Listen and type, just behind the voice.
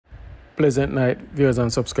Pleasant night, viewers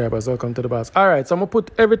and subscribers. Welcome to the boss. Alright, so I'm going to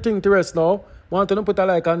put everything to rest now. Want to put a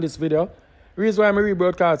like on this video. Reason why I'm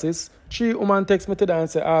rebroadcast is 3 women text me today and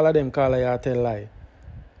say all of them call I tell lie.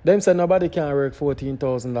 Them say nobody can work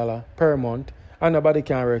 $14,000 per month and nobody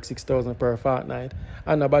can work $6,000 per fortnight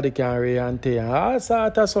and nobody can rate and pay and all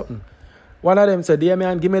sort of something. One of them said, dear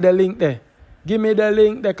man, give me the link there. Give me the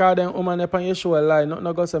link there because them woman up on your show a lie.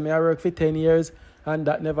 Nothing go say me I work for 10 years and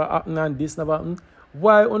that never happened and this never happened.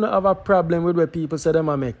 Why you have a problem with what people say them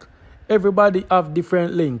a make? Everybody have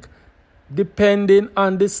different link. Depending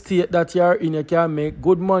on the state that you are in, you can make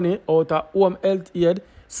good money out of home health aid,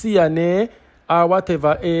 CNA, or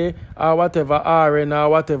whatever A, or whatever RN, or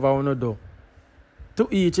whatever you do. To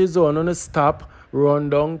each his own, you stop, run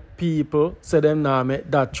down people, say them nah make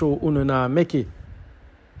that true, you nah make it.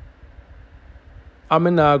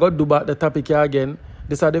 I'm now going to do back the topic here again.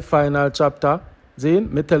 This is the final chapter.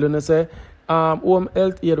 Zin, me tell you, say, home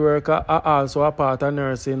health aid worker are also a part of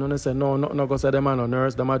nursing. You say, no, not go say them are no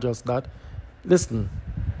nurse, them are just that. Listen,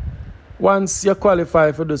 once you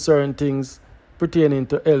qualify for do certain things pertaining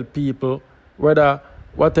to help people, whether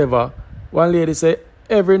whatever, one lady say,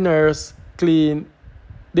 every nurse clean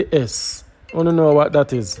the S. You don't know what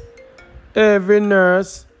that is. Every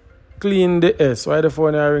nurse clean the S. Why the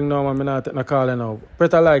phone I ring now? I'm not taking a call now.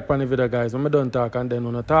 Better like on the video, guys. When I don't talk and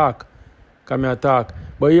then I talk. Because I talk.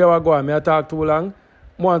 But here I go. I talk too long.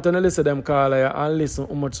 I want to listen to them call and listen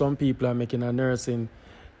how much some people are making a nursing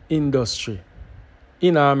industry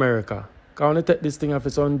in America. Because I want to take this thing off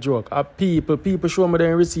as some joke. People show me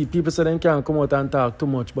their receipt. People say they can't come out and talk too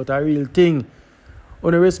much. But a real thing. I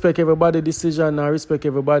want to respect everybody's decision. I respect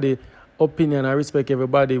everybody's opinion. I respect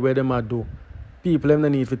everybody where they might do. People them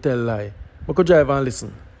don't need to tell lie. I could drive and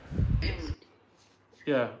listen.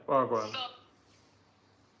 Yeah, go on.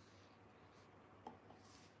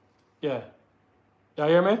 Yeah. You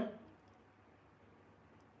hear me?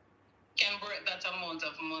 Can break that amount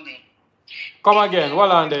of money. Come again,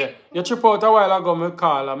 hold on there. You trip out a while ago, me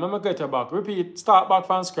call and me get you back. Repeat, start back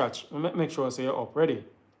from scratch. Make sure say you're up. Ready?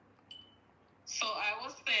 So I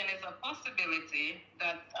was saying there's a possibility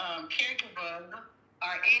that caregivers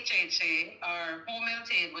or HHA or home health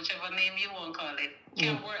aid, whichever name you want to call it,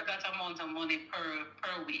 can work that amount of money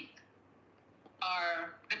per week.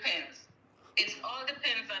 Or depends. It all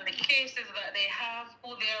depends on the cases that they have,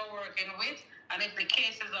 who they are working with, and if the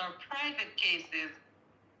cases are private cases,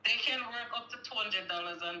 they can work up to $200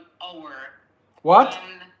 an hour. What?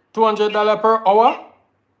 $200 per hour?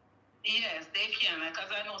 Yes, they can,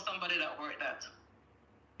 because I know somebody that worked that.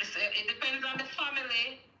 It depends on the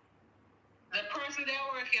family, the person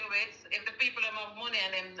they're working with, if the people them have money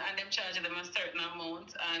and them charging them a certain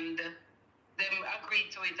amount and them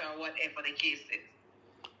agree to it or whatever the case is.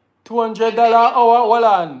 $200 hour? Hold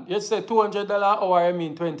on. You say $200 hour, I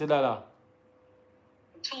mean $20. $200.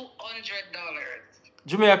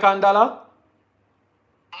 Jamaican dollar?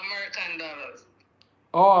 American dollars.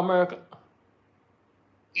 Oh, American.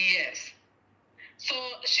 Yes. So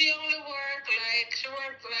she only worked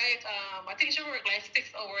I think she worked like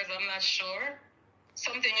 6 hours, I'm not sure.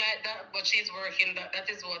 Something like that, but she's working, that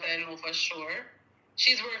is what I know for sure.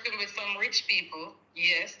 She's working with some rich people,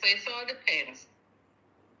 yes, so it all depends.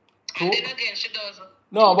 And then again, she does...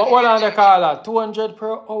 No, but what are they call that? 200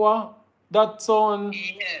 per hour? That sound...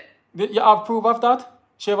 Yeah. You have proof of that?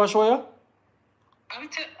 She ever show you? No, I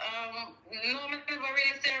never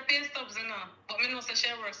really see her pay stubs, you know. But I know she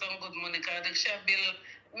works some good money, because she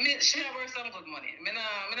works some good money.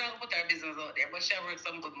 I don't put her business out there, but she works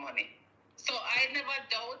some good money. So I never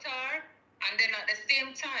doubt her. And then at the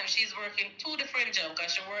same time, she's working 2 different jobs,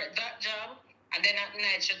 because she worked that job, and then at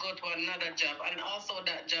night she go to another job, and also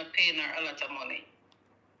that job paying her a lot of money.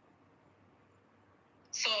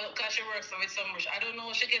 So, because she works with some rich, I don't know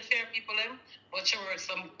if she gets fair people in, but she works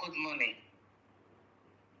some good money.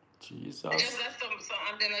 Jesus. Just that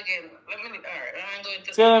and then again, all right, I'm going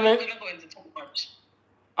to go into too much.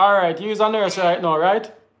 All right, you're a nurse right now,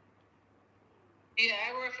 right? Yeah,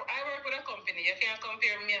 I work with a company. You can't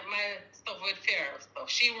compare my stuff with fair stuff.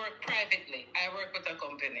 She works privately. I work with a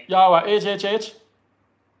company. Yeah, what, HHH?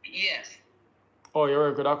 Yes. Oh, you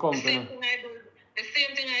work with a company. The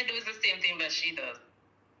same thing I do is the same thing that she does.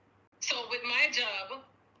 So with my job,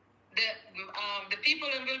 the people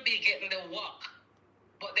will be getting the work,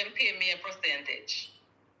 but then pay me a percentage.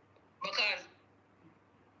 Because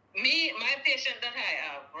my patient that I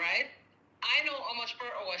have, right? I know how much per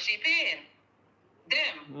hour she paying.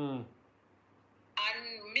 Them.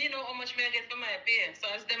 And me know how much me I get for my pay. So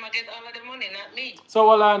as them I get all of the money, not me. So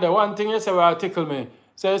Walanda, one thing you say will tickle me.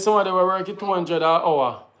 Say somebody will work 200 an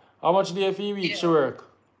hour. How much do you fee week she work?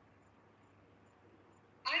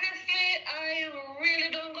 Honestly,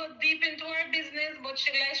 really don't go deep into her business, but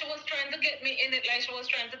she was trying to get me in it. Like she was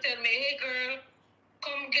trying to tell me, hey girl,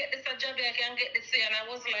 come get this a job, I can get this here. And I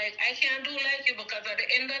was like, I can't do like you because at the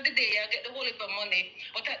end of the day, I get the whole heap of money.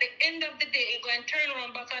 But at the end of the day, it's going to turn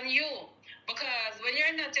around back on you. Because when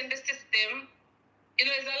you're not in the system, you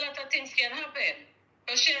know, there's a lot of things can happen.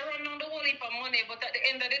 So she run on the whole heap of money, but at the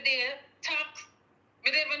end of the day, tax, we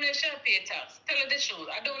don't even know she pay tax. Tell her the truth.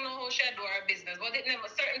 I don't know how she do her business, but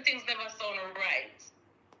certain things never sound right.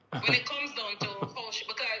 When it comes down to how she,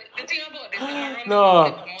 because the thing about this,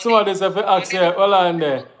 no, somebody say if you ask you, hold on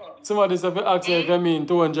there. Somebody say if you ask you if you mean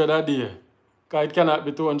 200 a day. Because it cannot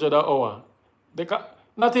be 200 an hour.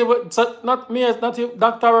 Not even, not me, not even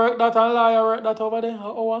doctor work, that and lawyer work, that over there, an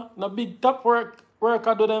hour. No big top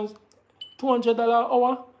worker do them $200 an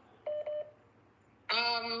hour.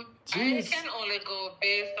 I can only go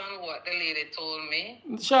based on what the lady told me.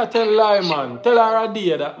 She tell lie, man. Tell her a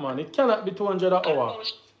day that, man. It cannot be 200 an hour.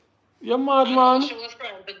 You're mad, man. She was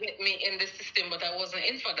trying to get me in the system, but I wasn't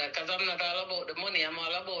in for that because I'm not all about the money. I'm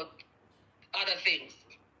all about other things.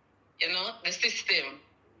 You know, the system.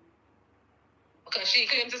 Because she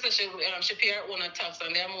claims to say she pay her own tax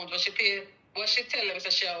on the amount, but she pay what she tell them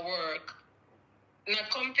that she work. Not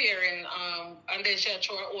comparing, and then she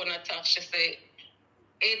throw her own tax. She say,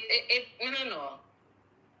 I don't know.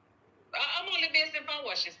 I'm only based on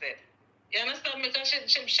what she said. You understand me? Because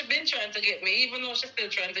she been trying to get me, even though she's still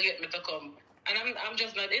trying to get me to come. And I'm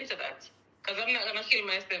just not into that. Because I'm not going to kill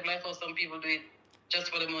myself like how some people do it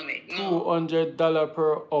just for the money. No. $200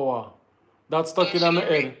 per hour. That's stuck in my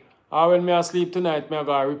head. Or when me asleep tonight, me I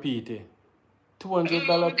gotta repeat it.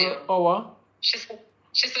 $200 per hour? She said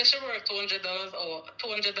she worked $200 an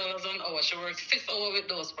hour. She works 6 hours with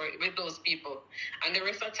those people. And the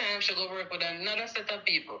rest of the time she go work with another set of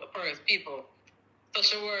people. So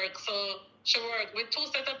she work with 2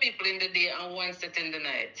 sets of people in the day and 1 set in the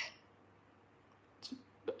night.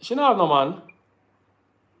 She don't have no man.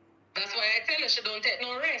 That's why I tell her she don't take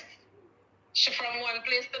no rest. She from one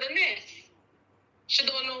place to the next. She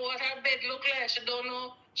don't know what her bed look like. She don't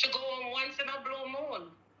know. She go home once in a blue moon.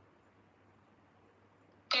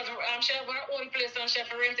 Because she have her own place and she have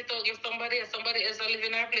to rent it out, give somebody else. Somebody else live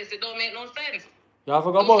in her place. It don't make no sense. You have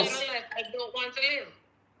to go bus. Kind of life I don't want to live.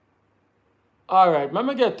 Alright, let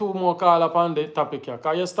me get 2 more calls upon the topic here.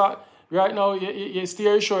 Because you start, right now, you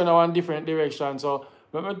steer showing in one different direction. So,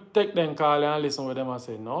 let me take them call and listen what them and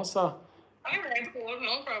say. No, sir. Alright, cool.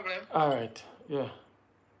 No problem. Alright, yeah.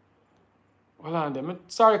 Well, and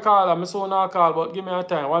sorry, caller. I'm so not call, but give me a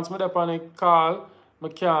time. Once I'm on a call, I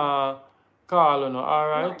can call, you know.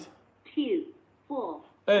 Alright? 1, 2, 4.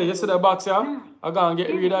 Hey, you see the box here? I'm going to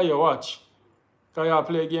get rid of your watch. Because you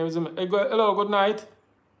play games with me. Hey, hello, good night.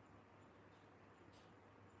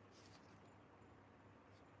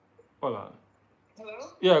 Hold on. Hello?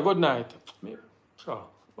 Yeah, good night. Sure.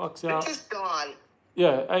 Box here. This is Dawn.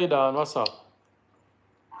 Yeah, hey, Don, what's up?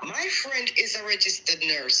 My friend is a registered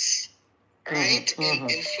nurse, right?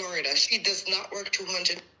 In Florida. She does not work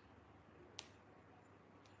 200.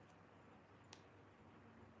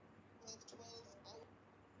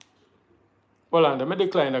 Hold on, let me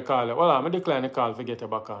decline the call. Hold on, let me decline the call to get you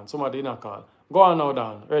back on. Somebody in a call. Go on now,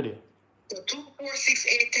 Don. Ready? So 2, 4, 6,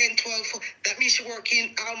 8, 10, 12, 4. That means she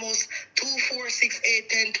working almost 2, 4, 6, 8,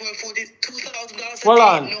 10, 12, 14, $2,000 a day.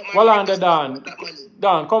 Hold on, Don.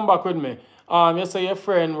 Don, come back with me. You say your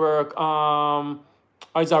friend work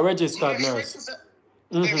as a registered nurse.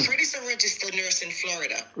 My friend is a registered nurse in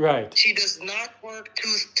Florida. Right. She does not work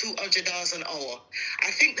 $200 an hour.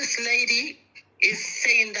 I think this lady is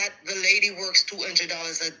saying that the lady works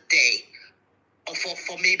 $200 a day. Or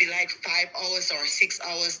for maybe like 5 hours or 6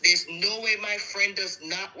 hours. There's no way my friend does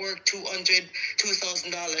not work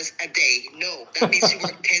 $2,000 a day. No. That means she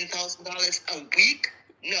works $10,000 a week?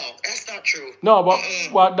 No, that's not true. No, but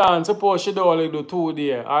what Dan, suppose she only do 2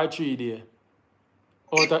 days or 3 days.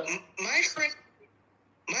 My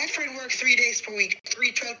friend works 3 days per week,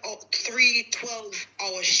 3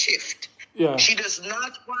 12-hour shift. Yeah. She does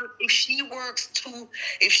not work. If she works a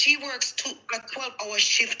 12-hour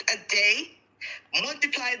shift a day,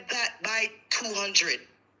 multiply that by 200.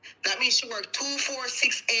 That means she works 2, 4,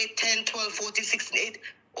 6, 8, 10, 12, 14, 16, 8,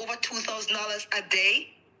 over $2,000 a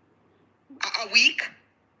day, a week.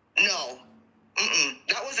 No.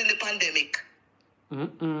 That was in the pandemic.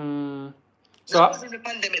 So that was in the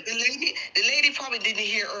pandemic. The lady probably didn't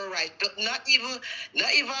hear her right. Not even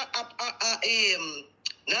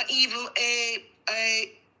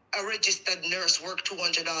a registered nurse work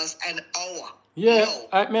 $200 an hour. yeah, No.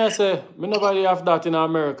 I say, nobody have that in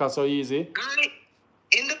America so easy.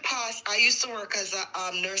 in the past, I used to work as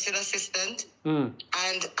a nursing assistant, and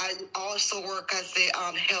I also work as the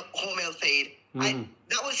home health aide.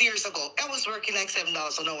 That was years ago. I was working like $7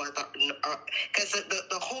 an hour. Because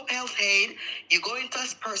the home health aide, you go into a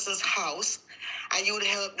person's house, and you would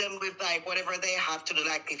help them with like whatever they have to do.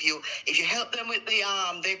 Like if you help them with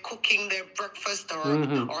their cooking their breakfast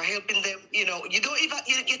or helping them, you don't even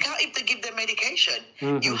you can't even give them medication.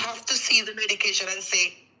 You have to see the medication and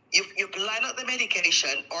say. You line up the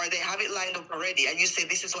medication, or they have it lined up already, and you say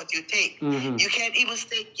this is what you take. You can't even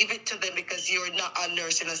say give it to them because you're not a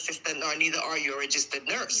nursing assistant, or neither are you a registered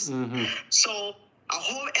nurse. So a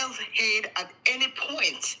home health aide at any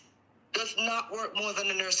point does not work more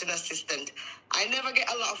than a nursing assistant. I never get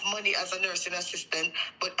a lot of money as a nursing assistant,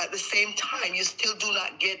 but at the same time, you still do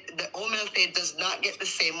not get, the home health aide does not get the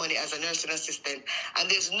same money as a nursing assistant. And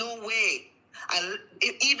there's no way,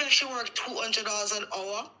 even if she worked $200 an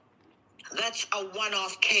hour, that's a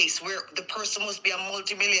one-off case where the person must be a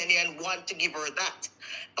multimillionaire and want to give her that.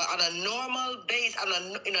 But on a normal base,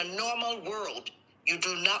 in a normal world, you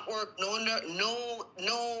do not work.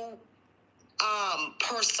 No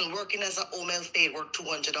person working as a home health aide work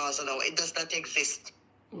 $200 an hour. It does not exist.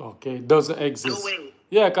 Okay, it doesn't exist. No way.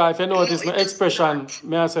 Yeah, because if you notice my expression,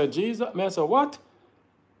 may I say Jesus? May I say what?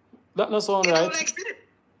 That not sound right. Don't exist.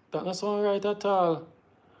 That not sound right at all.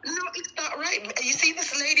 No, it's not right. You see,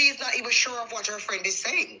 this lady is not even sure of what her friend is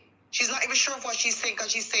saying. She's not even sure of what she's saying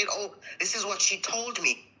because she's saying, oh, this is what she told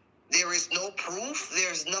me. There is no proof.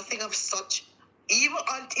 There's nothing of such.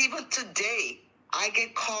 Even today, I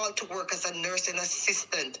get called to work as a nursing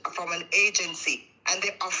assistant from an agency, and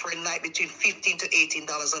they're offering like between $15 to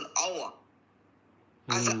 $18 an hour.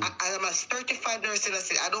 I'm a certified nursing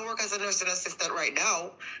assistant. I don't work as a nursing assistant right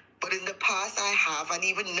now, but in the past I have, and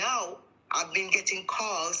even now, I've been getting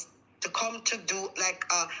calls to come to do like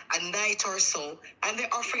a night or so, and they're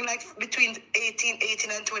offering like between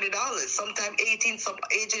 $18 and $20. Sometimes 18, some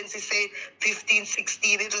agencies say 15,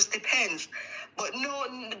 16, it just depends. But no,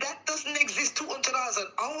 that doesn't exist. $200 an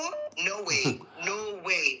hour? No way. No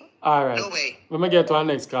way. All right. No way. When we get to our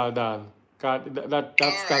next call, Dan.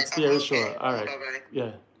 That's very sure. Okay. All right. Bye-bye.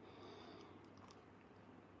 Yeah.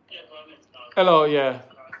 Hello, yeah.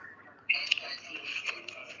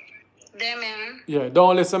 Damien, Yeah,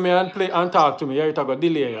 don't listen to me and play and talk to me. Yeah, you talk about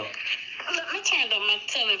delay. Yeah. let me turn on my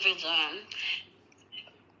television.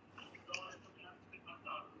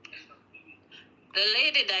 The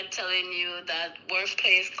lady that telling you that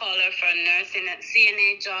workplace call her for a nursing and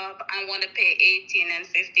CNA job and want to pay $18 and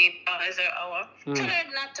 $15 an hour, tell her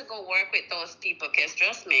not to go work with those people, because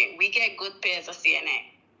trust me, we get good pay as a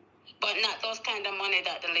CNA. But not those kind of money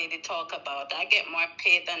that the lady talk about. I get more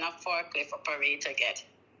paid than a forklift operator get.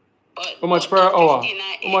 But How much per hour?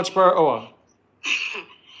 How much per hour?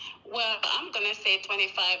 Well, I'm going to say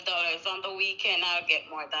 $25. On the weekend, I'll get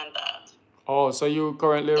more than that. Oh, so you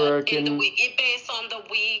currently working... In the week, it based on the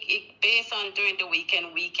week, it based on during the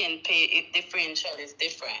weekend pay, it differential is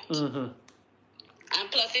different. And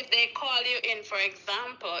plus, if they call you in, for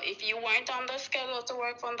example, if you weren't on the schedule to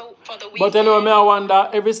work for the weekend... But you know, I wonder,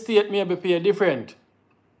 every state may be paid different.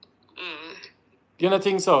 You don't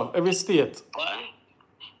think so? Every state? What?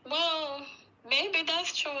 Well, maybe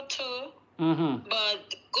that's true too.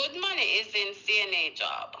 But good money is in CNA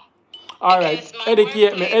job. All right,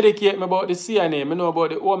 educate me about the CNA. I know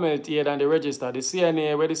about the home health aid and the register. The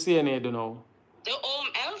CNA, where the CNA do now? The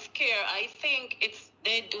home health care, I think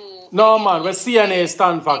they do... No, man, what CNA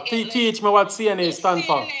stand for? Teach me what CNA stand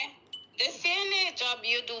for. The CNA job,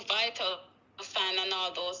 you do vital sign and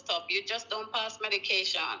all those stuff. You just don't pass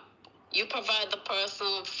medication. You provide the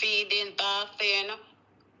person feeding, bathing,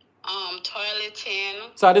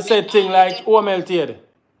 toileting. So the same thing like home health aid?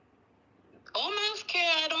 Home health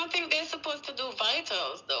care, I don't think they're supposed to do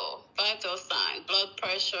vitals though. Vital sign, blood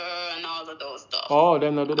pressure and all of those stuff. Oh,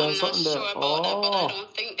 they're not doing something there. I'm not sure about that, but I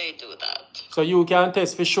don't think they do that. So you can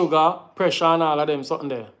test for sugar, pressure and all of them something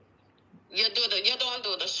there? You don't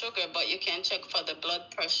do the sugar, but you can check for the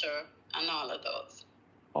blood pressure and all of those.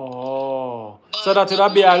 Oh. But so that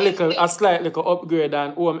would be a slight little upgrade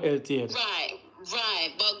than home health aid.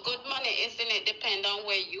 Right. But good money, isn't it? Depend on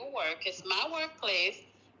where you work. It's my workplace.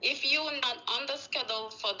 If you're not on the schedule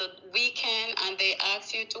for the weekend and they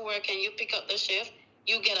ask you to work and you pick up the shift,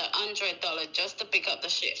 you get $100 just to pick up the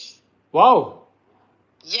shift. Wow.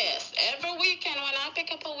 Yes. Every weekend when I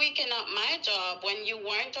pick up a weekend at my job, when you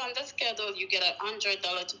weren't on the schedule, you get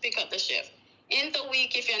 $100 to pick up the shift. In the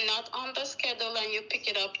week, if you're not on the schedule and you pick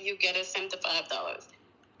it up, you get $75.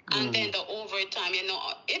 And then the overtime,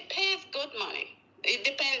 it pays good money. It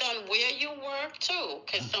depends on where you work too,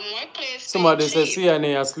 because some workplaces. Somebody says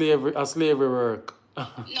CNA a slavery work.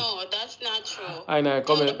 No, that's not true. I know,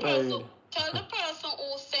 Tell the comment. person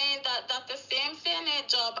who's saying that the same CNA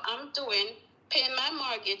job I'm doing, paying my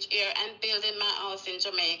mortgage here and building my house in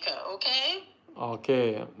Jamaica, okay?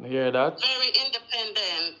 Okay, you hear that? Very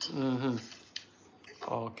independent.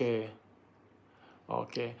 Okay.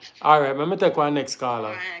 Okay. All right, let me take one next caller.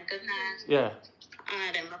 All right, good night. Yeah. All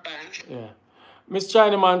right, then, bye-bye. Yeah. Miss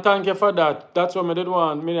Chinaman, thank you for that. That's what I did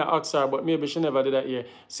want. Me ask her, but maybe she never did that here.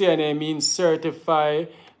 CNA means Certified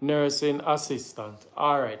Nursing Assistant.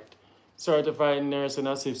 All right. Certified Nursing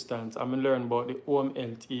Assistant. I'm going to learn about the home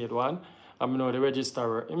health aid one. I'm know the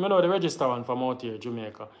register. I know the register one from out here,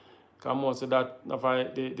 Jamaica. Because most of that,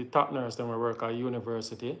 the top nurse, them will work at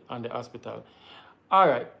university and the hospital. All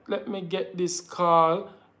right. Let me get this call.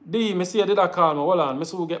 D, me see you did a call me. Hold on. Me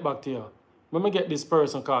see who get back to you. Let me get this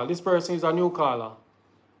person call. This person is a new caller.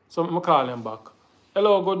 So I'm call him back.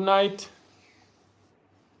 Hello, good night.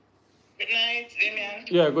 Good night, Damian.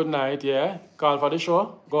 Yeah, good night, yeah. Call for the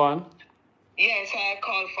show. Go on. Yes, I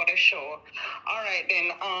called for the show. All right,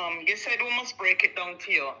 then. You said we must break it down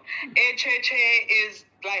to you. HHA is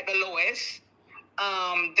like the lowest.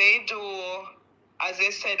 They do, as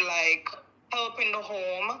they said, like help in the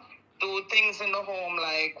home, do things in the home,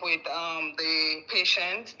 like with the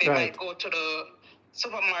patient. They might go to the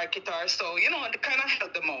supermarket or so, you know, they kind of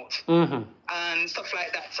help them out and stuff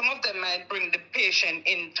like that. Some of them might bring the patient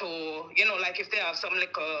into, you know, like if they have some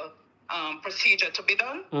little procedure to be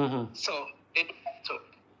done. So they do that too.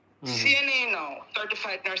 CNA now,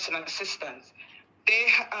 certified nursing assistants.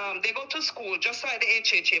 They go to school just like the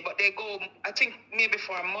HHA, but they go, I think, maybe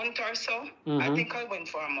for a month or so. I think I went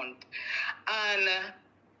for a month. And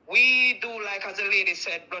we do, like as the lady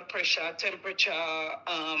said, blood pressure, temperature,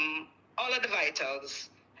 all of the vitals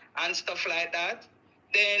and stuff like that.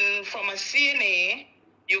 Then from a CNA,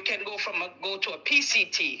 you can go to a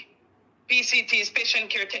PCT. PCT is patient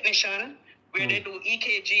care technician, where they do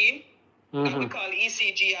EKG, that we call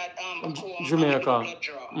ECG at Jamaica. Blood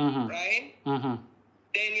draw, right?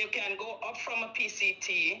 Then you can go up from a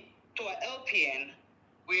PCT to a LPN,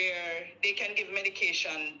 where they can give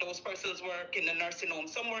medication. Those persons work in the nursing home.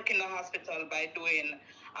 Some work in the hospital by doing,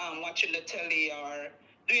 watching the telly or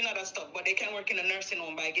doing other stuff, but they can work in the nursing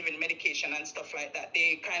home by giving medication and stuff like that.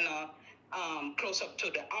 They kind of close up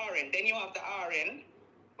to the RN. Then you have the RN,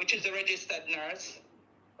 which is the registered nurse,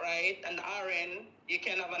 right? And the RN, you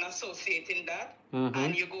can have an associate in that,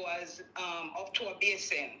 and you go as up to a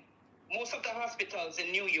BSN. Most of the hospitals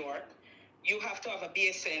in New York, you have to have a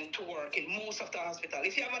BSN to work in most of the hospitals.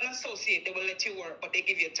 If you have an associate, they will let you work, but they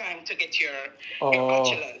give you time to get your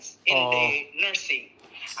bachelor's in the nursing.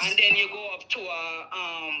 And then you go up to a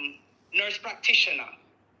nurse practitioner,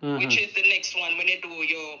 which is the next one when you do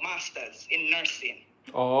your master's in nursing.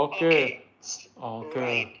 Okay.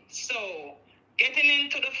 Right. So, getting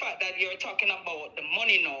into the fact that you're talking about the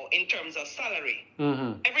money now in terms of salary.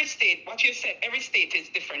 Every state, what you said, every state is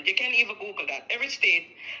different. You can even Google that. Every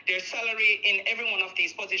state, their salary in every one of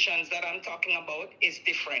these positions that I'm talking about is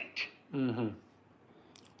different.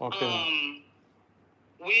 Okay.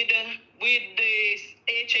 With the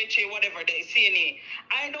HHA, whatever, the CNA,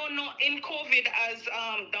 I don't know, in COVID, as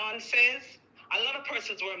Don says, a lot of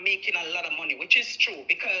persons were making a lot of money, which is true,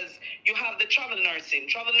 because you have the travel nursing.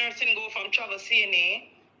 Travel nursing go from travel CNA,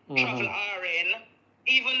 travel RN,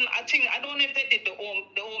 even, I don't know if they did the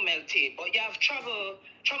home health aid, but you have travel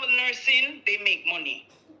nursing, they make money.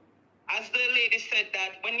 As the lady said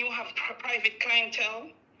that when you have private clientele,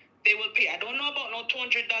 they will pay. I don't know about no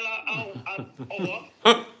 $200 hour.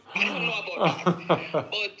 I don't know about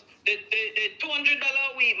that. But the $200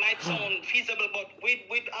 a week might sound feasible, but with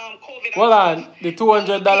COVID, Hold on, the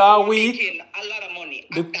 $200 a week, making a lot of money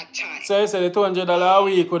at that time. So you said the $200 a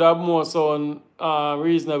week could have more sound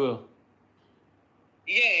reasonable.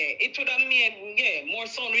 Yeah, it would have made more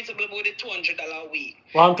sound reasonable with the $200 a week.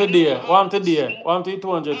 One today, 200 for a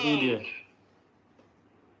day.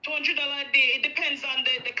 $200 a day, it depends on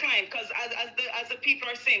the client, because as the people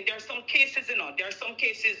are saying, there are some cases, there are some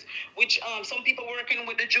cases which some people working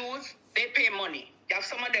with the Jews, they pay money. You have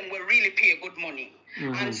some of them will really pay good money.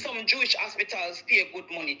 And some Jewish hospitals pay good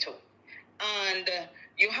money too. And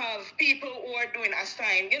you have people who are doing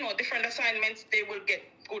different assignments, they will get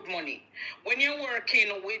good money. When you're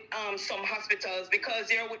working with some hospitals, because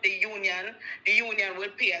you're with the union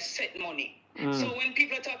will pay a set money. So when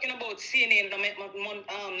people are talking about CNA and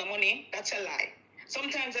the money, that's a lie.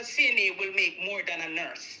 Sometimes a CNA will make more than a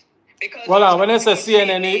nurse. Because when I say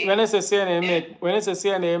CNA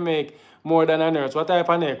make more than a nurse, what type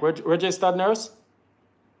of nurse? Registered nurse?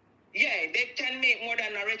 Yeah, they can make more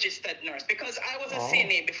than a registered nurse, because I was a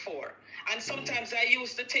CNA before. And sometimes I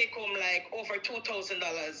used to take home like over $2,000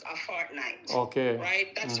 a fortnight. Okay.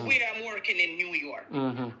 Right? That's where I'm working in New York.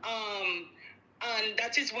 And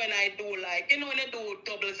that is when I do like, you know, when I do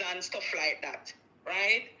doubles and stuff like that.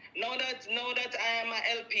 Right? Now that I am a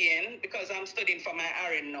LPN, because I'm studying for my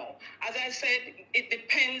RN now, as I said, it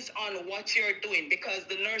depends on what you're doing, because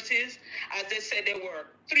the nurses, as they said, they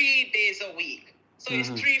work 3 days a week. So it's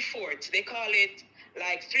 3/4. They call it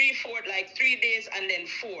like 3/4, like 3 days and then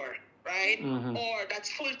 4, right? Or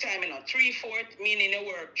that's full time, you know, 3/4, meaning you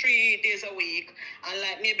work 3 days a week, and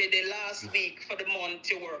like maybe the last week for the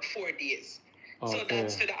month you work 4 days. Okay. So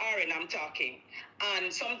that's to the RN I'm talking.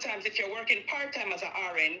 And sometimes if you're working part-time as an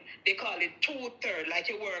RN, they call it 2/3, like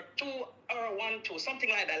you work 2 or 1/2, something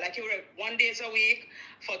like that. Like you work 1 day a week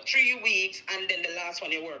for 3 weeks, and then the last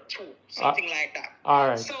one you work 2, something like that. All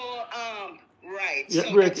right. So, right. You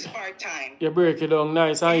so break, that's part-time. You break it down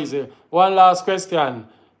nice and easy. One last question.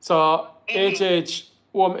 So, HH,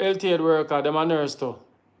 home health aid worker, them a nurse too?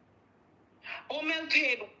 Home health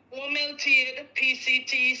aid,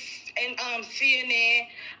 PCT, and CNA,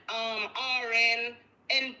 RN,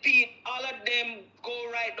 NP, all of them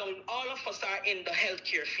go right down. All of us are in the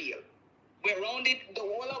healthcare field. We're around it, the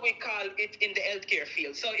whole of we call it in the healthcare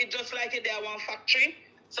field. So it's just like if there one factory,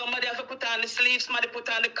 somebody has to put on the sleeves, somebody put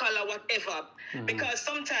on the collar, whatever. Because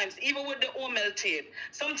sometimes, even with the home health aid,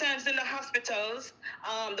 sometimes in the hospitals,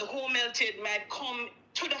 the home health aid might come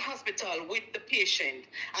to the hospital with the patient,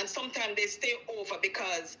 and sometimes they stay over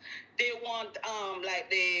because they want, like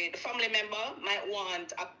the family member might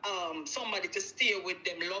want somebody to stay with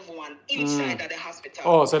them loved one inside of the hospital.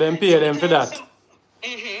 Oh, so then pay them for that.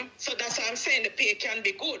 So that's why I'm saying the pay can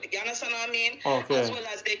be good. You understand what I mean? Okay. As well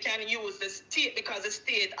as they can use the state, because the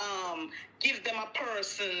state give them a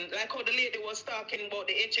person, like how the lady was talking about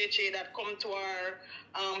the HHA that come to our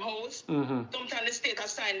house. Sometimes the state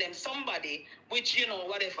assign them somebody, which, you know,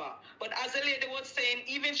 whatever. But as the lady was saying,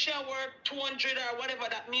 even she work 200 or whatever,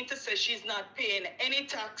 that means to say she's not paying any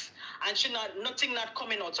tax, and nothing not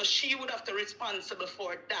coming out. So she would have to be responsible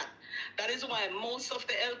for that. That is why most of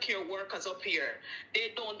the healthcare workers up here,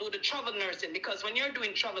 they don't do the travel nursing, because when you're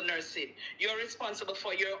doing travel nursing, you're responsible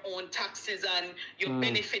for your own taxes and your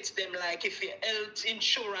benefits them, like if your health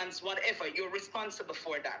insurance, whatever, you're responsible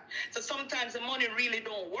for that. So sometimes the money really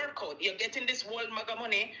don't work out. You're getting this world mega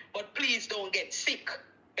money, but please don't get sick,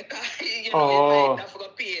 because you know you might have to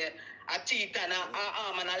pay a teeth and an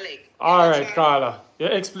arm and a leg. All right, Carla. You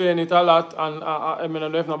explain it a lot, and I mean, I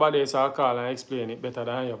don't know if nobody else will call and explain it better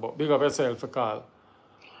than you, but big up yourself for call.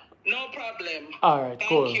 No problem. All right,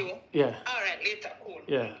 cool. Thank you. Yeah. All right, later. Cool.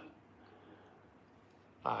 Yeah.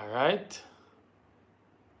 All right.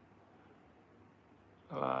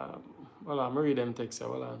 Well, I'm read them texts.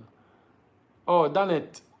 Well, on. Oh,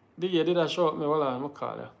 Danet. You did a show up me. Well, I'm going to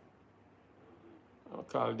call you. I'll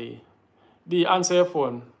call D. D, answer your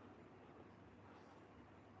phone.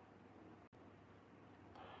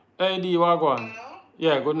 Hey, D, what going? Hello?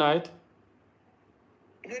 Yeah, good night.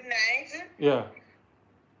 Good night. Yeah.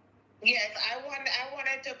 Yes, I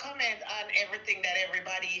wanted to comment on everything that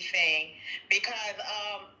everybody is saying, because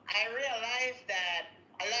I realized that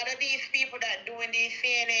a lot of these people that doing these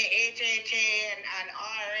CNA, HHA, and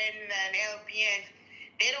RN and LPNs,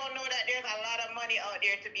 they don't know that there's a lot of money out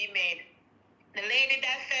there to be made. The lady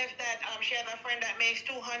that says that she has a friend that makes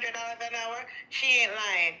 $200 an hour, she ain't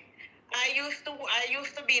lying. I used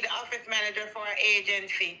to be the office manager for an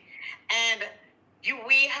agency, and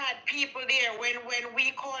we had people there when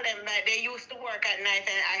we call them that they used to work at night,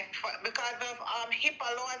 and because of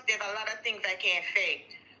HIPAA laws, there's a lot of things I can't say.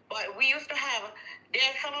 But we used to have,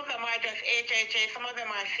 some of them are just HHA, some of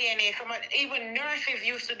them are CNA, even nurses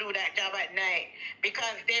used to do that job at night,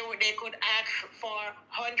 because they could ask for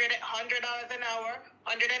 $100 an hour,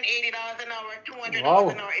 $180 an hour, $200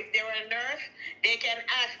 an hour. If they were a nurse, they can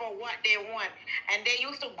ask for what they want. And they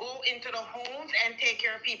used to go into the homes and take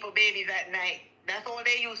care of people's babies at night. That's all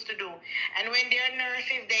they used to do. And when they're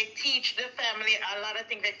nurses, they teach the family a lot of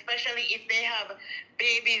things, especially if they have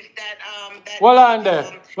babies that... Well, on there.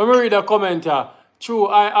 Let me read a comment here. True,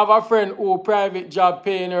 I have a friend who private job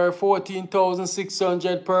paying her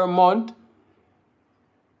 $14,600 per month.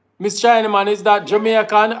 Miss Chinaman, is that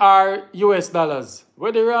Jamaican or US dollars?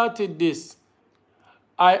 Where they rated this?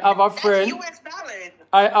 I have a friend. That's US dollars.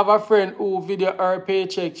 I have a friend who video her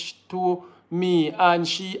paycheck to me, and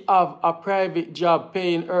she have a private job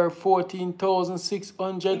paying her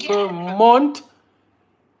 $14,600 per month.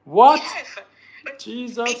 What? Yes.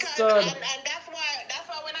 Jesus because, God. And that's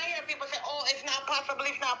why when I hear people say, "Oh, it's not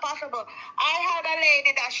possible," I had a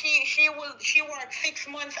lady that she works 6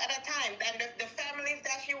 months at a time, and the families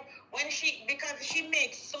that because she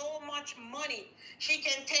makes so much money, she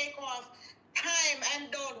can take off time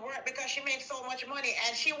and don't work because she makes so much money.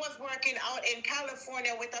 And she was working out in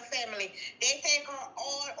California with a family. They take her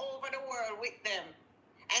all over the world with them.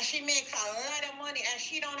 And she makes a lot of money, and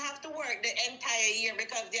she don't have to work the entire year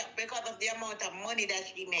because of the amount of money that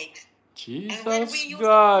she makes. Jesus and when we used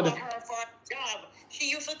God. to call her for a job, she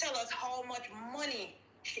used to tell us how much money,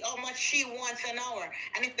 how much she wants an hour.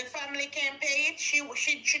 And if the family can't pay it, she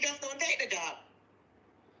just don't take the job.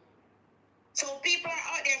 So people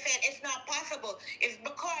are out there saying it's not possible. It's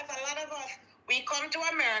because a lot of us, we come to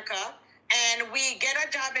America and we get a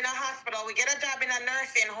job in a hospital, we get a job in a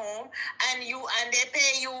nursing home, and they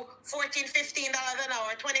pay you $14, $15 an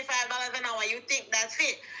hour, $25 an hour. You think that's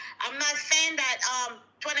it. I'm not saying that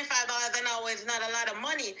 $25 an hour is not a lot of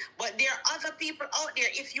money, but there are other people out there.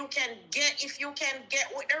 If you can get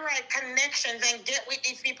with the right connections and get with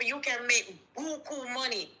these people, you can make buku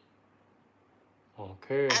money.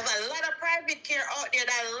 Okay. There's a lot of private care out there.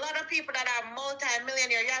 There are a lot of people that are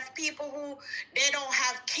multi-millionaire. You have people who they don't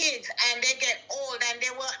have kids and they get old and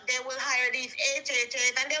they will hire these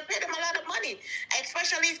HHAs and they'll pay them a lot of money,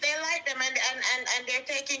 especially if they like them and they're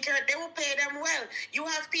taking care. They will pay them well. You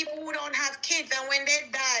have people who don't have kids and when they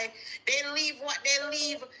die, they leave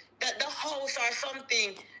the house or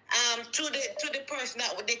something to the person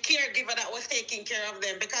the caregiver that was taking care of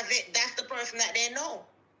them because that's the person that they know.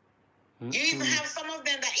 You even have some of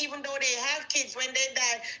them that even though they have kids, when they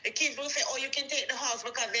die, the kids will say, oh, you can take the house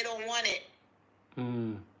because they don't want it.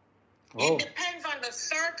 It depends on the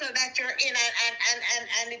circle that you're in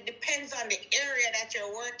and it depends on the area that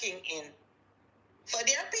you're working in. So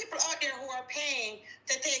there are people out there who are paying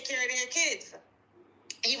to take care of their kids.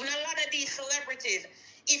 Even a lot of these celebrities,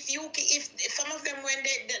 if some of them, when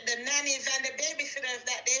the nannies and the babysitters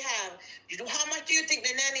that they have, how much do you think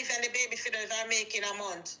the nannies and the babysitters are making a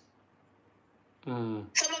month?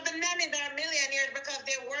 Some of the nannies are millionaires because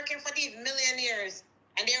they're working for these millionaires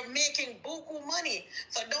and they're making buku money.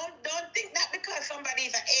 So don't think that because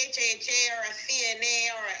somebody's an HHA or a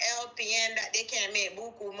CNA or an LPN that they can't make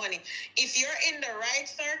buku money. If you're in the right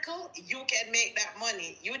circle, you can make that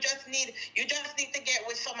money. You just need to get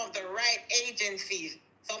with some of the right agencies.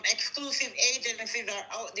 Some exclusive agencies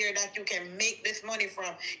are out there that you can make this money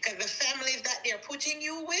from because the families that they're putting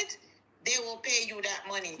you with, they will pay you that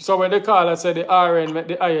money. So when they call and say the RN make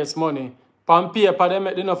the highest money, on paper they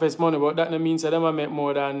make the enough money, but that means that they might make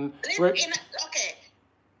more than... Okay.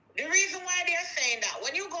 The reason why they're saying that,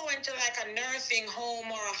 when you go into like a nursing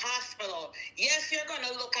home or a hospital, yes, you're going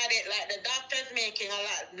to look at it like the doctor's making a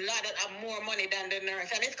lot more money than the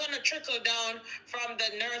nurse. And it's going to trickle down from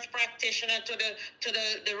the nurse practitioner to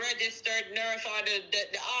the registered nurse or the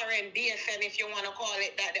RN BSN, if you want to call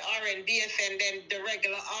it that, the RN BSN, then the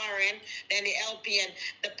regular RN, then the LPN.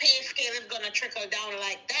 The pay scale is going to trickle down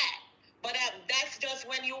like that. But that's just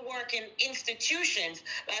when you work in institutions.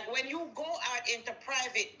 Like when you go out into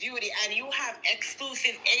private duty and you have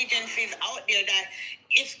exclusive agencies out there that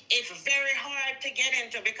it's very hard to get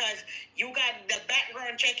into because you got the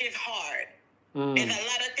background check is hard. There's a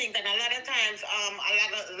lot of things, and a lot of times,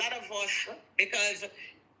 a lot of us, because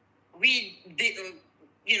we did,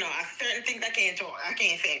 certain things I can't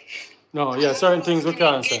say. No, yeah, certain things we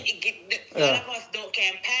can't say. A lot of us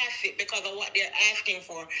can't pass it because of what they're asking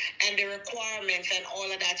for and the requirements and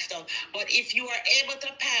all of that stuff. But if you are able to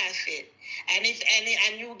pass it,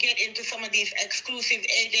 and you get into some of these exclusive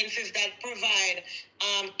agencies that provide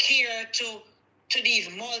care to these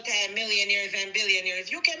multi-millionaires and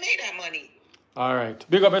billionaires, you can make that money. All right.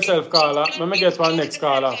 Big up yourself, caller. Let me get one next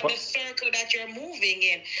caller. The circle that you're moving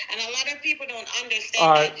in. And a lot of people don't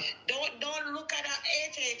understand that. Don't look at a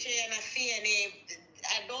HHA and a CNA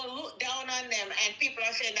and don't look down on them. And people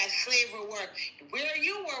are saying that slavery work. Where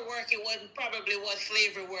you were working probably was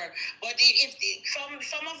slavery work. But if some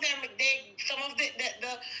of them, some of the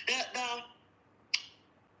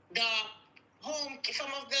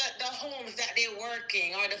homes that they're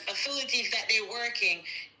working or the facilities that they're working,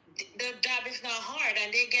 the job is not hard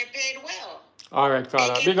and they get paid well. All right,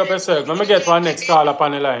 caller. Big up yourself. Let me get one next caller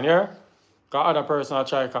on the line, yeah? Because other person will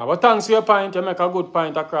try call. But thanks for your point. You make a good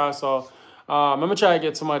point across. So let me try to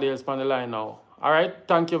get somebody else on the line now. All right?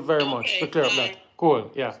 Thank you very much to clear up that.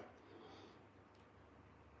 Cool, yeah.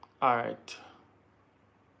 All right.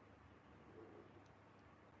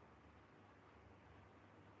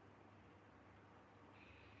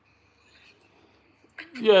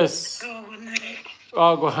 Yes.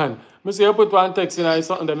 Oh, go on. I see you put one text in or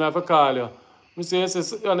something, I have to call you. I see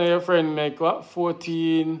your friend make what?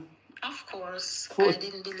 14. Of course, Four- I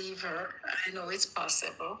didn't believe her. I know it's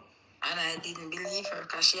possible. And I didn't believe her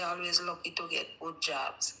because she always lucky to get good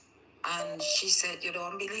jobs. And she said, you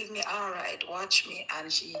don't believe me? All right, watch me.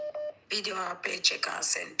 And she video her paycheck and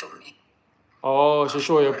sent to me. Oh, she Of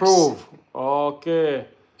show you course. proof. Okay.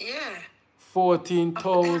 Yeah.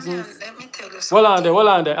 14,000. Damian, let me tell you Hold something.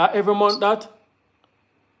 on there. Every month that?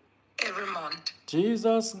 Every month.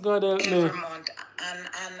 Jesus, God help me. Every month.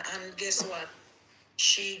 And guess what?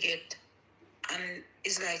 She get, and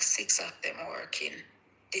it's like 6 of them working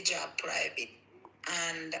the job private.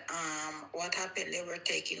 And what happened, they were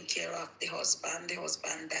taking care of the husband. The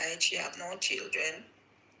husband died. She have no children.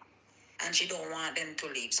 And she don't want them to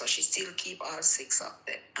leave. So she still keep all 6 of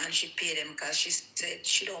them. And she paid them because she said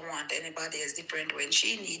she don't want anybody else different when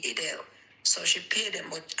she needed help. So she paid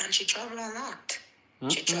them, and she travel a lot.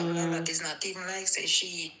 She travel a lot. It's not even like say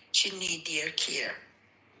she need their care.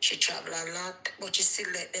 She travel a lot, but she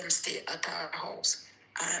still let them stay at her house.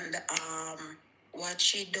 And what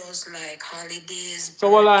she does, like holidays. So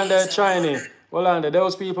hold on there, birthdays, and all Chinese. that. Hold on there.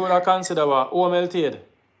 Those people that consider what? Home health aid?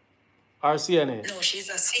 Or CNA? No, she's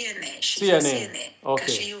a CNA. She's CNA. a CNA. Okay.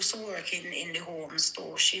 Because she used to work in the home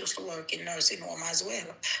store. She used to work in nursing home as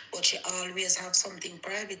well. But she always have something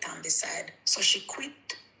private on the side. So she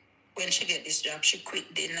quit when she get this job. She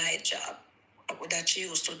quit the night job that she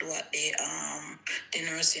used to do at the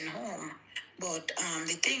nursing home. But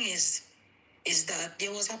the thing is that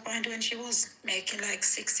there was a point when she was making like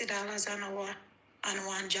 $60 an hour on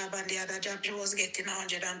one job, and the other job she was getting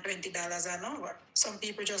 $120 an hour. Some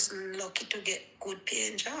people just lucky to get good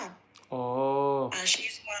paying job. Oh. And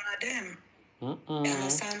she's one of them. You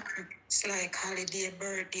understand? It's like holiday,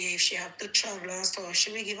 birthday. If she have to travel and stuff,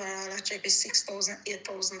 she will give her all a check with $6,000,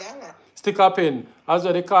 $8,000. Stick up in. As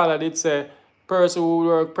what the caller did say, person who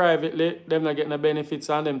work privately, them not getting the benefits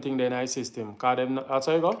and them thing they in the system. Cause them not, that's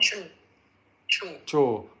how you go?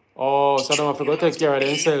 True. Oh, so they have to go take care of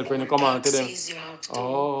themselves when you come on to them. You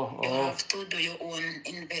have to do your own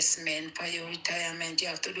investment for your retirement. You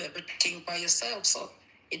have to do everything by yourself. So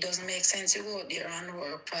it doesn't make sense you go out there and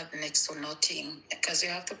work for next to nothing because you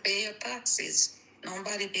have to pay your taxes.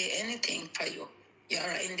 Nobody pay anything for you. You are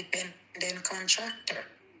an independent contractor.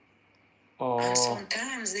 And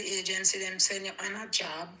sometimes the agency them send you on a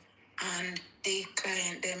job and the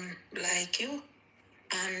client them like you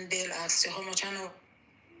and they'll ask you how much an hour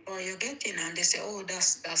you're getting, and they say, oh,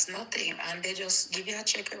 that's nothing, and they just give you a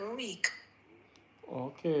check every week.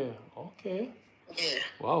 Okay. Yeah.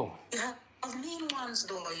 Wow. You have mean ones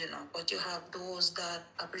though, but you have those that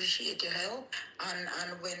appreciate your help, and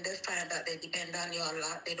when they find that they depend on you a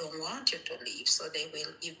lot, they don't want you to leave, so they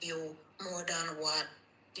will give you more than what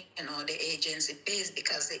the agency pays,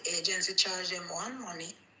 because the agency charge them one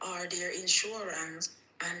money or their insurance,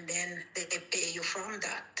 and then they pay you from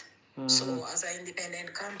that. So as an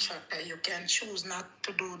independent contractor, you can choose not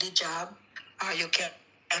to do the job, or you can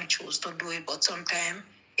choose to do it. But sometimes,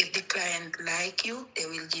 if the client like you, they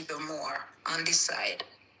will give you more on this side.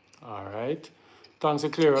 All right. Thanks for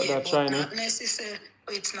clear up that, China.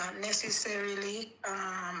 It's not necessarily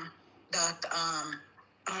that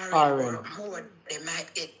or more. They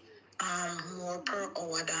might get more per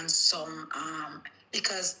hour than some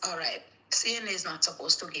because all right. CNA is not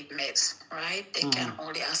supposed to give meds, right? They can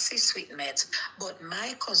only assist with meds. But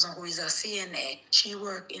my cousin, who is a CNA, she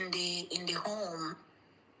worked in the home,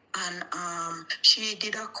 and she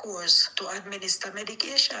did a course to administer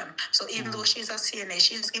medication. So even though she's a CNA,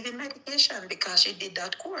 she's giving medication because she did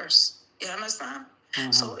that course. You understand?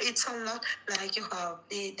 So it's a lot. Like you have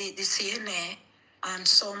the CNA, and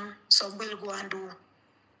some will go and do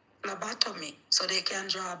phlebotomy so they can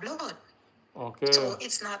draw blood. Okay. So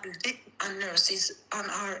it's not and nurses on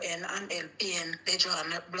RN and LPN, they draw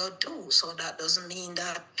blood too. So that doesn't mean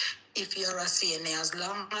that if you're a CNA, as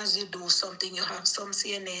long as you do something, you have some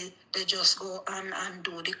CNA, they just go and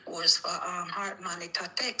do the course for heart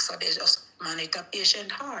monitor tech. So they just monitor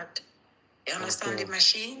patient heart. You understand the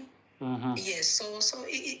machine? Yes, so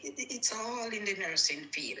it's all in the nursing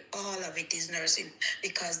field. All of it is nursing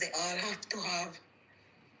because they all have to have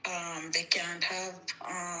they can't have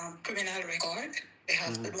criminal record. They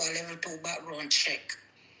have to do a level 2 background check.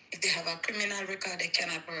 If they have a criminal record, they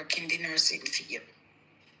cannot work in the nursing field.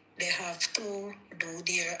 They have to do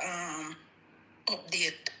their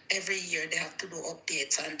update every year. They have to do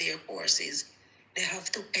updates on their courses. They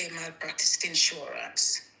have to pay malpractice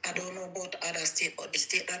insurance. I don't know about other states, but the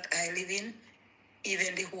state that I live in,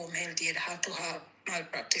 even the home health aid have to have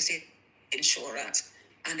malpractice insurance.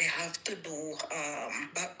 And they have to do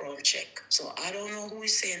background check. So I don't know who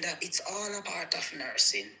is saying that it's all a part of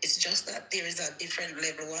nursing. It's just that there is a different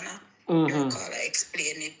level. One Your caller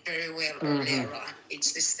explained it very well earlier on.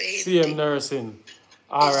 It's the same thing. nursing.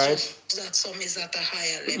 All right. Just that some is at a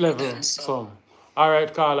higher Level. than some. Some. All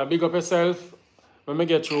right, caller. Big up yourself. Let me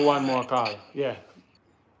get through one more call. Yeah.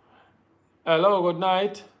 Hello, good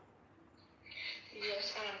night.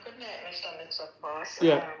 Yes, good night, Mr. MIXUP boss.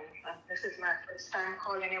 Yeah. This is my first time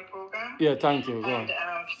calling your program. Yeah, thank you. Go on. And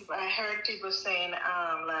I heard people saying,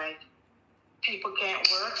 like, people can't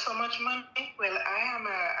work so much money. Well, I am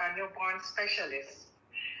a newborn specialist.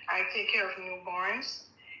 I take care of newborns,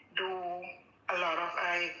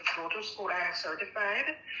 I go to school, I am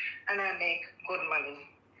certified, and I make good money.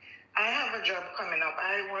 I have a job coming up.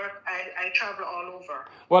 I travel all over.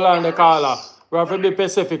 Well, on the caller, we have to be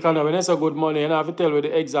specific. And when it's a good money, and I have to tell you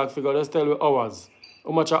the exact figure. Just tell you hours.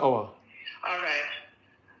 How much an hour? All right.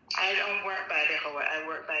 I don't work by the hour. I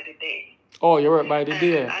work by the day. Oh, you work by the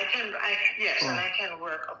day? And I can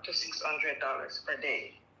work up to $600 per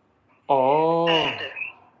day. Oh. And,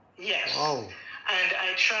 yes. Wow. And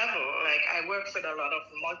I travel. Like, I work with a lot of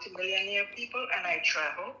multimillionaire people, and I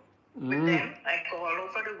travel with them. I go all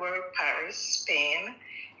over the world, Paris, Spain,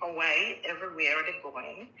 Hawaii, everywhere they're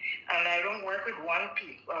going. And I don't work with one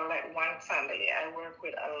people or like one family. I work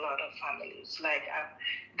with a lot of families. Like,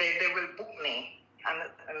 they will book me. And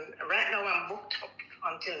right now I'm booked up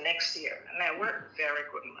until next year. And I work very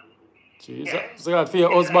good money. Jesus. Yeah. So God, for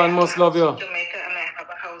your husband must love you. Jamaica, and I have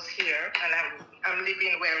a house here, and I'm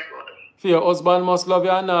living very good. For your husband must love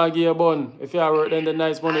you and not give you a bun. If you are working the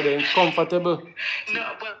nice money, then comfortable.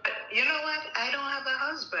 No, but you know what? I don't have a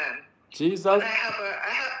husband. Jesus. But I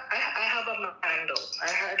have a man though.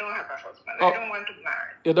 I don't have a husband. Oh. I don't want to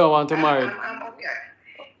marry. You don't want to marry? I'm okay.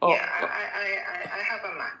 Oh. Yeah, I have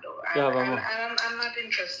a man though. I'm not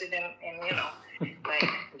interested in like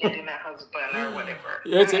getting a husband or whatever.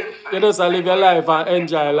 You just live your life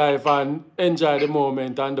and enjoy the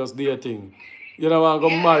moment and just do your thing. You don't want to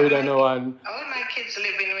get married and no one. All my kids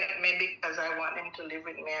living with me because I want them to live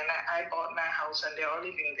with me, and I bought my house and they're all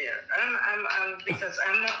living there. I'm because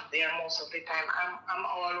I'm not there most of the time. I'm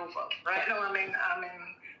all over. Right now I'm in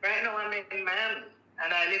Miami,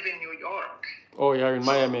 and I live in New York. Oh, you're in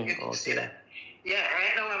Miami. You can see that. Yeah,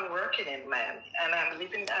 right now I'm working in Miami, and I'm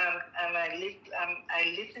living. I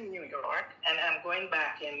live in New York, and I'm going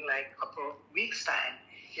back in like a couple of weeks' time.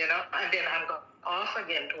 And then I'm going off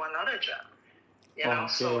again to another job. Okay.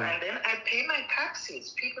 So, and then I pay my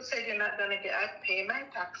taxes. People say you're not gonna get. I pay my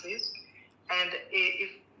taxes, and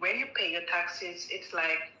when you pay your taxes, it's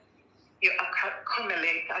like you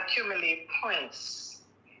accumulate points.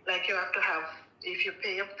 Like you have to have, if you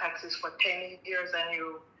pay your taxes for 10 years and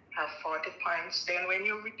you have 40 points, then when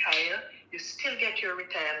you retire, you still get your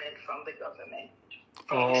retirement from the government,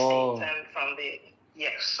 from the state and from the,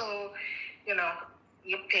 So,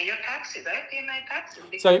 you pay your taxes. I pay my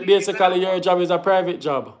taxes. So basically your job is a private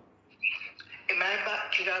job? My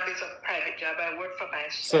job is a private job. I work for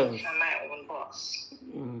myself and my own boss.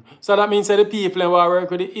 So that means that the people who work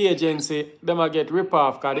with the agency, they might get rip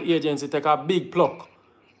off because the agency take a big pluck.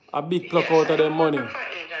 Out of their money. I work for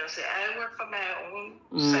agency. I work for my own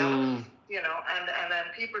self, and then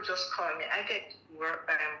people just call me. I get work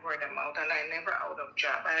by word of mouth, and I never out of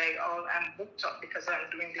job. I'm booked up because I'm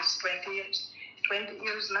doing this 20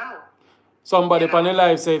 years now. Somebody on the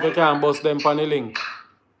live say if you can't bust them on the link.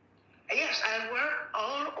 Yes, I work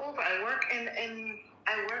all over. I work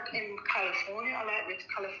in California. I like with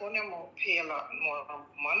California pay a lot more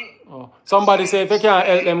money. Oh. Somebody say if you can't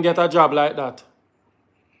help them get a job like that.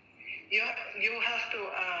 You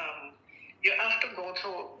have to go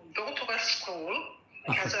to a school,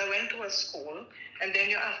 because I went to a school, and then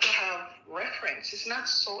you have to have reference. It's not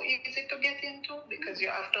so easy to get into because you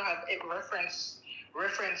have to have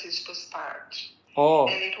references to start. Oh.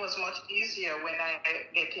 And it was much easier when I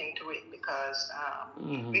get into it because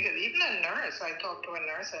even a nurse, I talked to a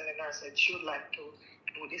nurse, and the nurse said she would like to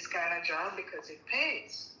do this kind of job because it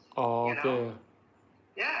pays. Oh, okay.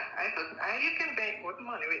 Yeah, you can make good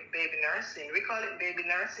money with baby nursing. We call it baby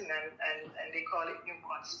nursing, and they call it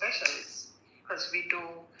newborn specialists, because we do,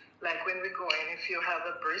 like when we go in, if you have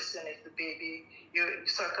a breast and if the baby,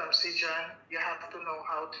 circumcision, you have to know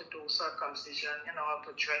how to do circumcision, how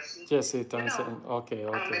to dress it. Yes, it and okay.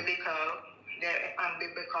 Umbilical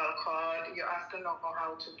cord, you have to know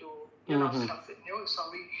how to do, stuff with you.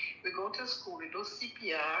 So we go to school, we do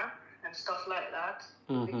CPR and stuff like that.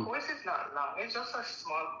 The course is not long. It's just a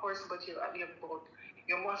small course, but you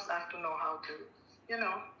must have to know how to,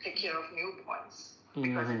 take care of newborns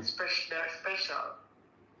because they're special.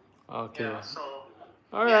 Okay.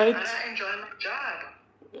 All right. And I enjoy my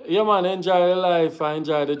job. Yeah, man, enjoy your life. I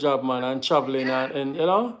enjoy the job, man, and traveling and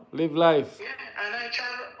live life. Yeah, And I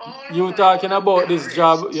travel all You over. talking about this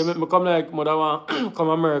job, you make me come like mother want come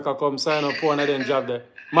America, come sign up for one of them job there.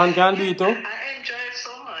 Man can do it too. I enjoy it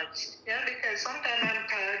so much. Yeah, because sometimes I'm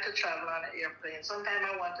tired to travel on an airplane. Sometimes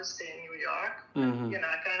I want to stay in New York. Mm-hmm. You know,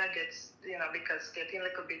 I kind of get, you know, because getting a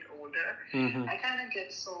little bit older, Mm-hmm. I kind of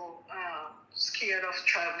get so scared of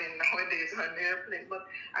traveling nowadays on the airplane. But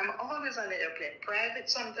I'm always on the airplane. Private,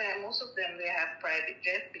 sometimes, most of them, they have private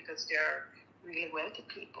jet because they're really wealthy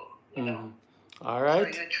people, you know. All right.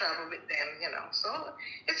 So you travel with them, you know. So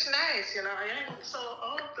it's nice, you know. And so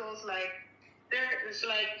all of those, like, it's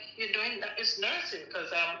like you're doing that. It's nursing because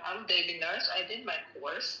I'm baby nurse. I did my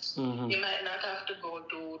course. Mm-hmm. You might not have to go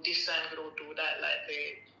to this and go to that, like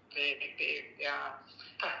the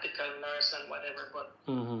practical nurse and whatever. But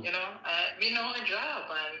Mm-hmm. you know, we know a job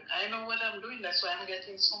and I know what I'm doing. That's why I'm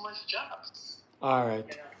getting so much jobs. All right.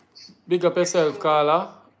 You know. Big up yourself,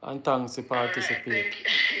 Carla, and thanks for All right, participating.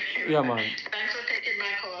 thank you. Yeah, man. Thanks for taking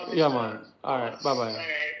my call. Yeah, man. All right. Bye-bye. All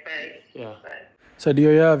right, bye. Yeah. Bye. So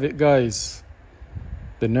there you have it, guys.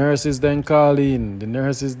 The nurses then call in. The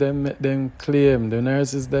nurses then make them claim. The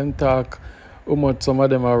nurses then talk how much some of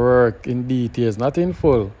them are work in details, not in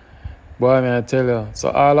full. Boy, I mean, I tell you.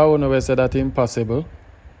 So all I want to say that impossible.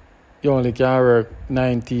 You only can work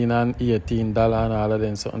 $19 and $18 and all of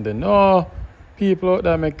them something. No. People out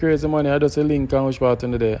there make crazy money. I just a link and which part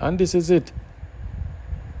in the day. And this is it.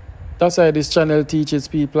 That's why this channel teaches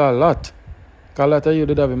people a lot. Because a lot of you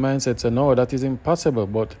did have a mindset, so no, that is impossible.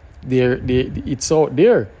 But it's out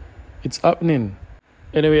there. It's happening.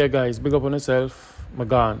 Anyway, guys, big up on yourself. I'm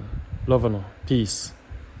gone. Love you. Peace.